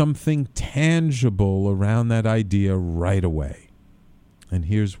 Do something tangible around that idea right away. And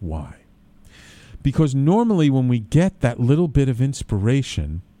here's why. Because normally when we get that little bit of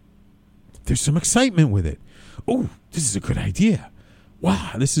inspiration, there's some excitement with it. Oh, this is a good idea.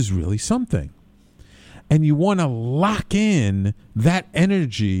 Wow, this is really something. And you want to lock in that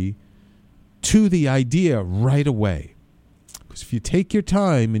energy to the idea right away. Because if you take your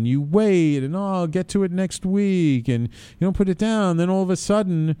time and you wait and, I'll get to it next week, and you don't put it down, then all of a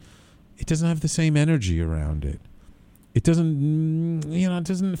sudden it doesn't have the same energy around it. It doesn't, it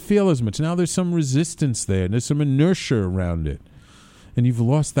doesn't feel as much. Now there's some resistance there, and there's some inertia around it. And you've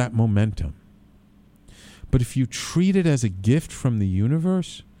lost that momentum. But if you treat it as a gift from the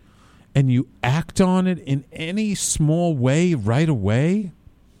universe and you act on it in any small way right away,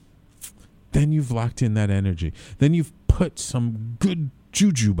 then you've locked in that energy. Then you've put some good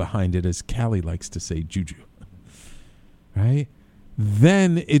juju behind it, as Callie likes to say, juju. Right?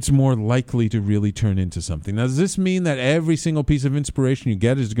 Then it's more likely to really turn into something. Now, does this mean that every single piece of inspiration you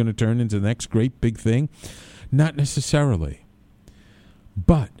get is going to turn into the next great big thing? Not necessarily.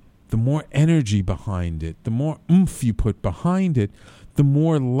 But the more energy behind it, the more oomph you put behind it, the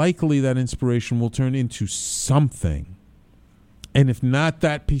more likely that inspiration will turn into something. And if not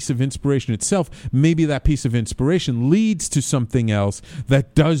that piece of inspiration itself, maybe that piece of inspiration leads to something else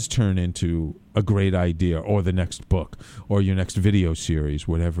that does turn into a great idea, or the next book, or your next video series,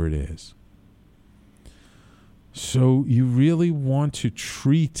 whatever it is. So you really want to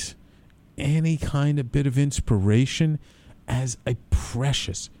treat any kind of bit of inspiration as a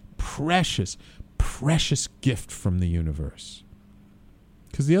precious, precious, precious gift from the universe.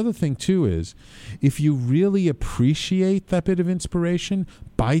 Because the other thing, too, is if you really appreciate that bit of inspiration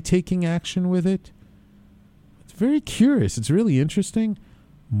by taking action with it, it's very curious. It's really interesting.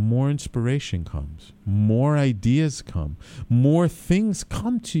 More inspiration comes. More ideas come. More things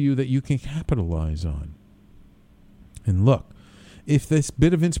come to you that you can capitalize on. And look, if this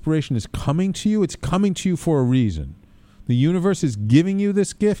bit of inspiration is coming to you, it's coming to you for a reason. The universe is giving you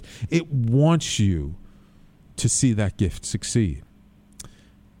this gift. It wants you to see that gift succeed.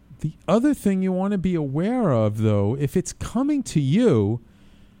 The other thing you want to be aware of, though, if it's coming to you,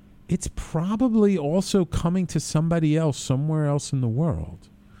 it's probably also coming to somebody else somewhere else in the world.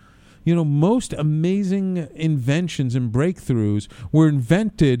 You know, most amazing inventions and breakthroughs were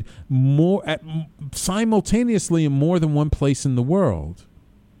invented simultaneously in more than one place in the world.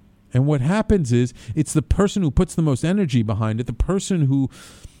 And what happens is it's the person who puts the most energy behind it, the person who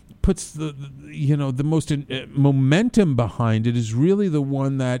puts the most momentum behind it is really the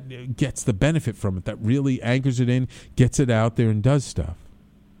one that gets the benefit from it, that really anchors it in, gets it out there and does stuff.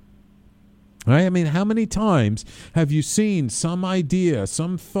 Right? I mean, how many times have you seen some idea,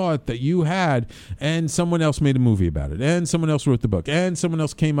 some thought that you had, and someone else made a movie about it, and someone else wrote the book, and someone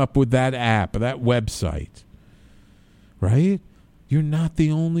else came up with that app, that website, right? You're not the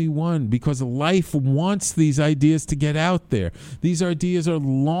only one, because life wants these ideas to get out there. These ideas are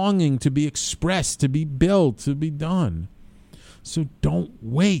longing to be expressed, to be built, to be done. So don't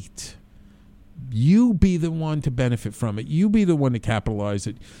wait. You be the one to benefit from it. You be the one to capitalize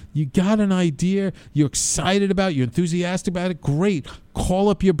it. You got an idea, you're excited about it, you're enthusiastic about it, great. Call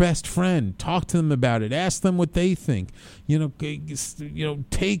up your best friend, talk to them about it, ask them what they think.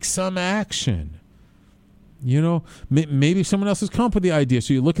 Take some action. Maybe someone else has come up with the idea,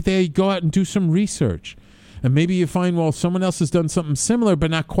 so you look at that, you go out and do some research. And maybe you find, well, someone else has done something similar, but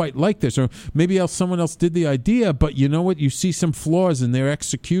not quite like this. Or maybe someone else did the idea, but you know what? You see some flaws in their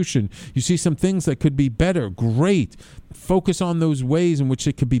execution. You see some things that could be better. Great. Focus on those ways in which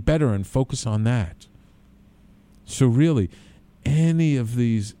it could be better and focus on that. So really, any of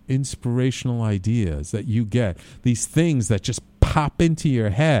these inspirational ideas that you get, these things that just pop into your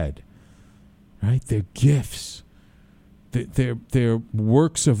head, right? They're gifts. They're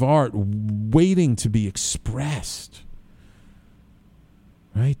works of art waiting to be expressed.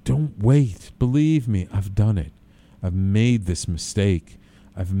 Right? Don't wait. Believe me, I've done it. I've made this mistake.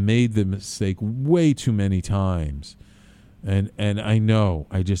 I've made the mistake way too many times. And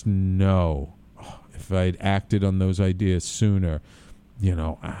I just know if I'd acted on those ideas sooner,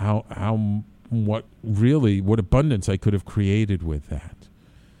 what abundance I could have created with that.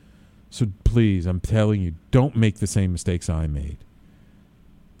 So please, I'm telling you, don't make the same mistakes I made.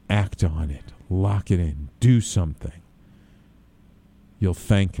 Act on it. Lock it in. Do something. You'll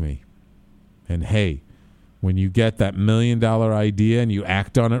thank me. And hey, when you get that $1 million idea and you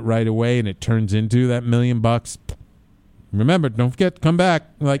act on it right away and it turns into that $1 million, remember, don't forget, come back.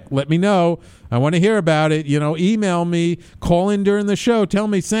 Let me know. I want to hear about it. Email me, call in during the show. Tell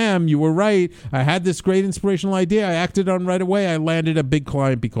me, Sam, you were right. I had this great inspirational idea. I acted on right away. I landed a big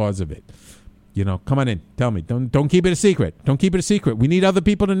client because of it. Come on in. Tell me. Don't keep it a secret. Don't keep it a secret. We need other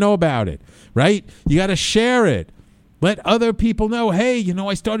people to know about it, right? You got to share it. Let other people know, hey,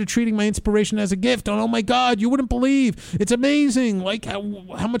 I started treating my inspiration as a gift. Oh, my God, you wouldn't believe. It's amazing.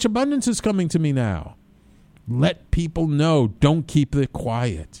 How much abundance is coming to me now. Let people know. Don't keep it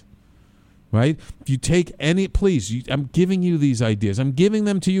quiet. Right? If you take I'm giving you these ideas. I'm giving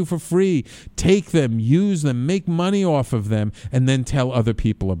them to you for free. Take them, use them, make money off of them, and then tell other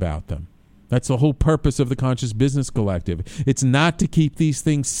people about them. That's the whole purpose of the Conscious Business Collective. It's not to keep these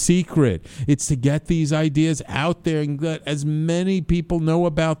things secret. It's to get these ideas out there and let as many people know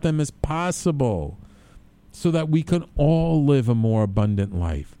about them as possible so that we can all live a more abundant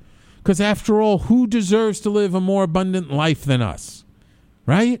life. Because after all, who deserves to live a more abundant life than us?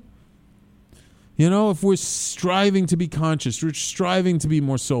 Right? If we're striving to be conscious, we're striving to be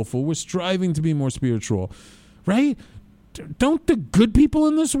more soulful, we're striving to be more spiritual, right? Don't the good people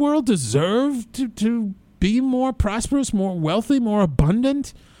in this world deserve to be more prosperous, more wealthy, more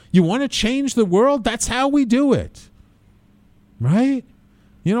abundant? You want to change the world? That's how we do it. Right?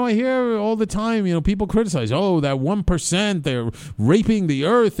 I hear all the time, people criticize, that 1%, they're raping the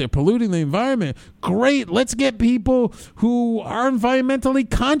earth, they're polluting the environment. Great, let's get people who are environmentally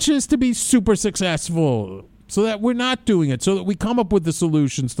conscious to be super successful. so that we're not doing it, so that we come up with the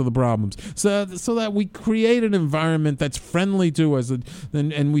solutions to the problems, so that we create an environment that's friendly to us,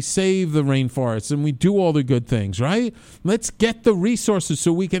 and we save the rainforests, and we do all the good things, right? Let's get the resources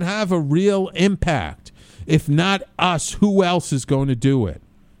so we can have a real impact. If not us, who else is going to do it?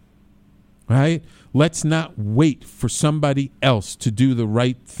 Right? Let's not wait for somebody else to do the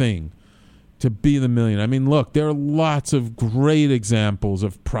right thing, to be the millionaire. I mean, look, there are lots of great examples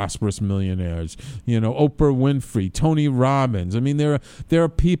of prosperous millionaires. Oprah Winfrey, Tony Robbins. I mean, there are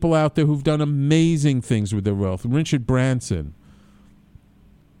people out there who've done amazing things with their wealth. Richard Branson.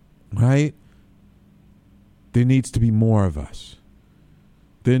 Right? There needs to be more of us.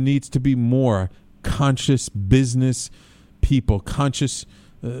 There needs to be more conscious business people, conscious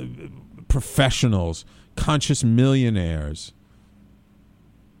professionals, conscious millionaires.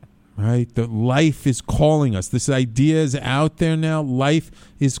 Right? The life is calling us. This idea is out there now. Life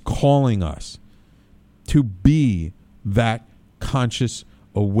is calling us to be that conscious,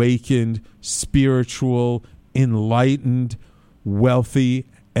 awakened, spiritual, enlightened, wealthy,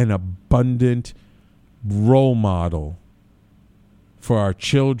 and abundant role model for our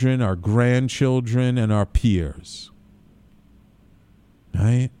children, our grandchildren, and our peers.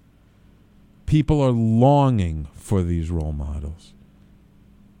 Right? People are longing for these role models.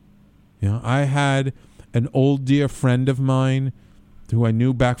 I had an old dear friend of mine who I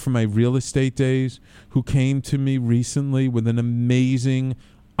knew back from my real estate days who came to me recently with an amazing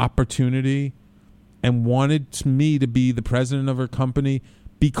opportunity and wanted me to be the president of her company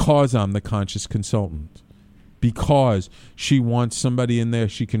because I'm the conscious consultant, because she wants somebody in there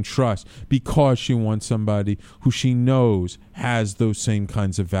she can trust, because she wants somebody who she knows has those same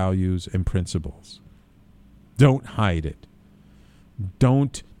kinds of values and principles. Don't hide it.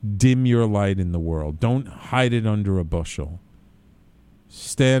 Don't dim your light in the world. Don't hide it under a bushel.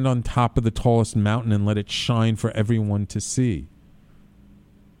 Stand on top of the tallest mountain and let it shine for everyone to see.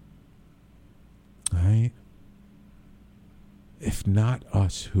 Right? If not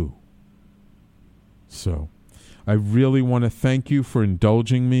us, who? So, I really want to thank you for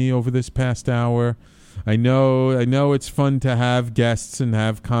indulging me over this past hour. I know it's fun to have guests and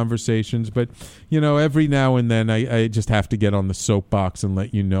have conversations, but, every now and then I just have to get on the soapbox and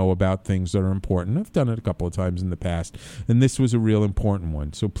let you know about things that are important. I've done it a couple of times in the past, and this was a real important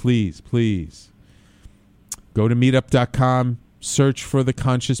one. So please, go to meetup.com, search for the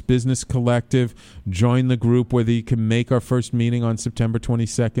Conscious Business Collective, join the group, whether you can make our first meeting on September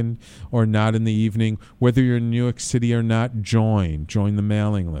 22nd or not in the evening, whether you're in New York City or not, join the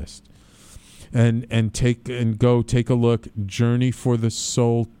mailing list. And go take a look,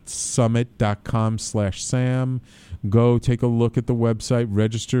 journeyforthesoulsummit.com/Sam. Go take a look at the website,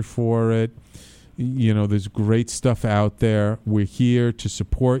 register for it. There's great stuff out there. We're here to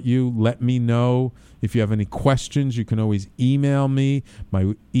support you. Let me know if you have any questions. You can always email me.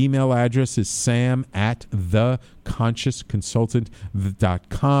 My email address is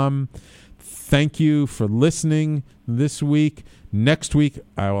sam@theconsciousconsultant.com. Thank you for listening this week. Next week,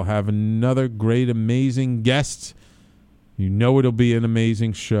 I will have another great, amazing guest. It'll be an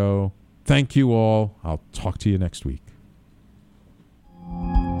amazing show. Thank you all. I'll talk to you next week.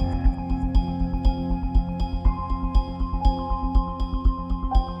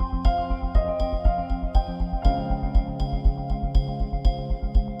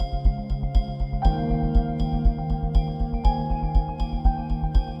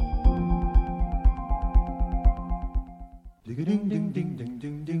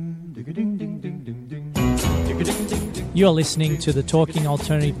 You're listening to the Talking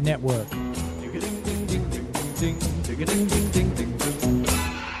Alternative Network.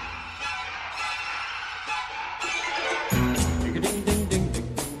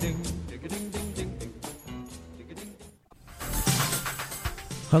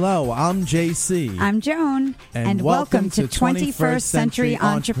 Hello, I'm JC. I'm Joan. And welcome to 21st Century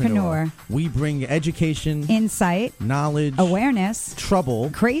Entrepreneur. We bring education, insight, knowledge, awareness, trouble,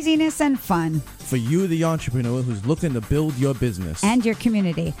 craziness, and fun for you, the entrepreneur who's looking to build your business and your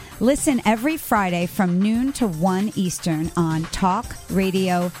community. Listen every Friday from noon to 1 Eastern on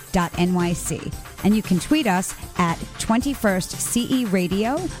talkradio.nyc. And you can tweet us at 21st CE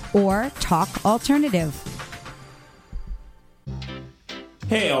Radio or Talk Alternative.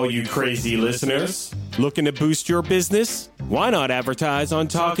 Hey, all you crazy listeners. Looking to boost your business? Why not advertise on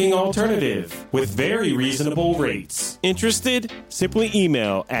Talking Alternative with very reasonable rates? Interested? Simply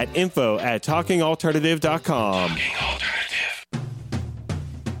email at info@talkingalternative.com.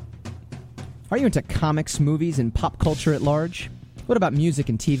 Are you into comics, movies, and pop culture at large? What about music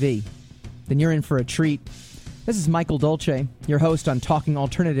and TV? Then you're in for a treat. This is Michael Dolce, your host on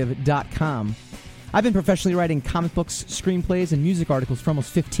TalkingAlternative.com. I've been professionally writing comic books, screenplays, and music articles for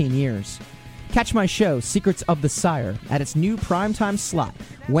almost 15 years. Catch my show, Secrets of the Sire, at its new primetime slot,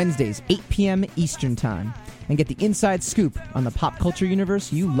 Wednesdays, 8 p.m. Eastern Time, and get the inside scoop on the pop culture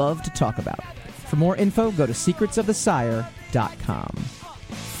universe you love to talk about. For more info, go to secretsofthesire.com.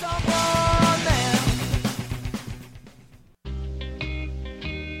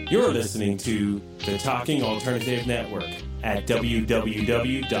 You're listening to the Talking Alternative Network at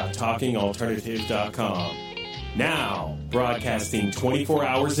www.talkingalternative.com. Now, broadcasting 24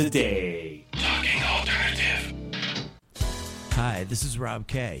 hours a day. Talking Alternative. Hi, this is Rob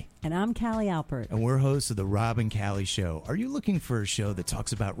Kay. And I'm Callie Alpert. And we're hosts of The Rob and Callie Show. Are you looking for a show that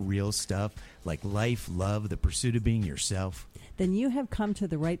talks about real stuff like life, love, the pursuit of being yourself? Then you have come to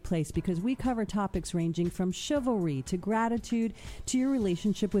the right place, because we cover topics ranging from chivalry to gratitude to your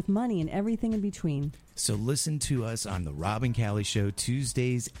relationship with money and everything in between. So listen to us on The Rob and Callie Show,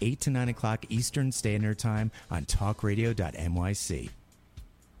 Tuesdays, 8 to 9 o'clock Eastern Standard Time on talkradio.nyc.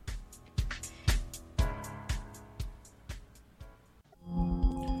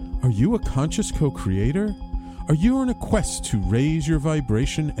 Are you a conscious co-creator? Are you on a quest to raise your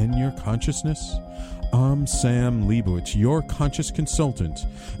vibration and your consciousness? I'm Sam Leibowitz, your conscious consultant,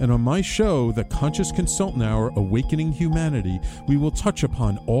 and on my show, The Conscious Consultant Hour, Awakening Humanity, we will touch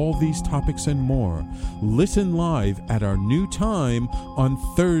upon all these topics and more. Listen live at our new time on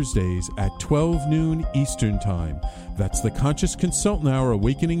Thursdays at 12 noon Eastern Time. That's The Conscious Consultant Hour,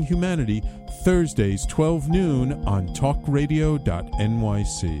 Awakening Humanity, Thursdays, 12 noon on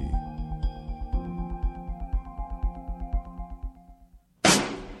talkradio.nyc.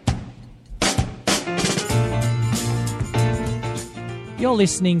 You're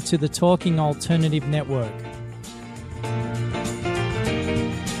listening to the Talking Alternative Network.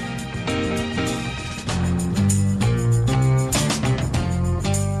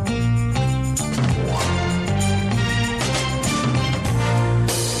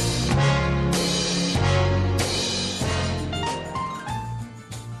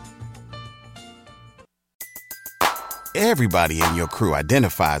 Everybody in your crew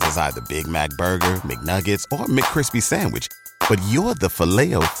identifies as either Big Mac Burger, McNuggets, or McCrispy Sandwich. But you're the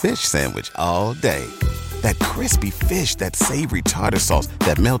Filet-O-Fish Sandwich all day. That crispy fish, that savory tartar sauce,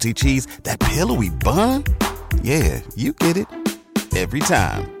 that melty cheese, that pillowy bun. Yeah, you get it. Every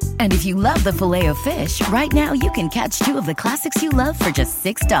time. And if you love the Filet-O-Fish, right now you can catch two of the classics you love for just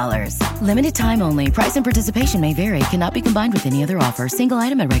 $6. Limited time only. Price and participation may vary. Cannot be combined with any other offer. Single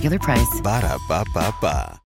item at regular price. Ba-da-ba-ba-ba.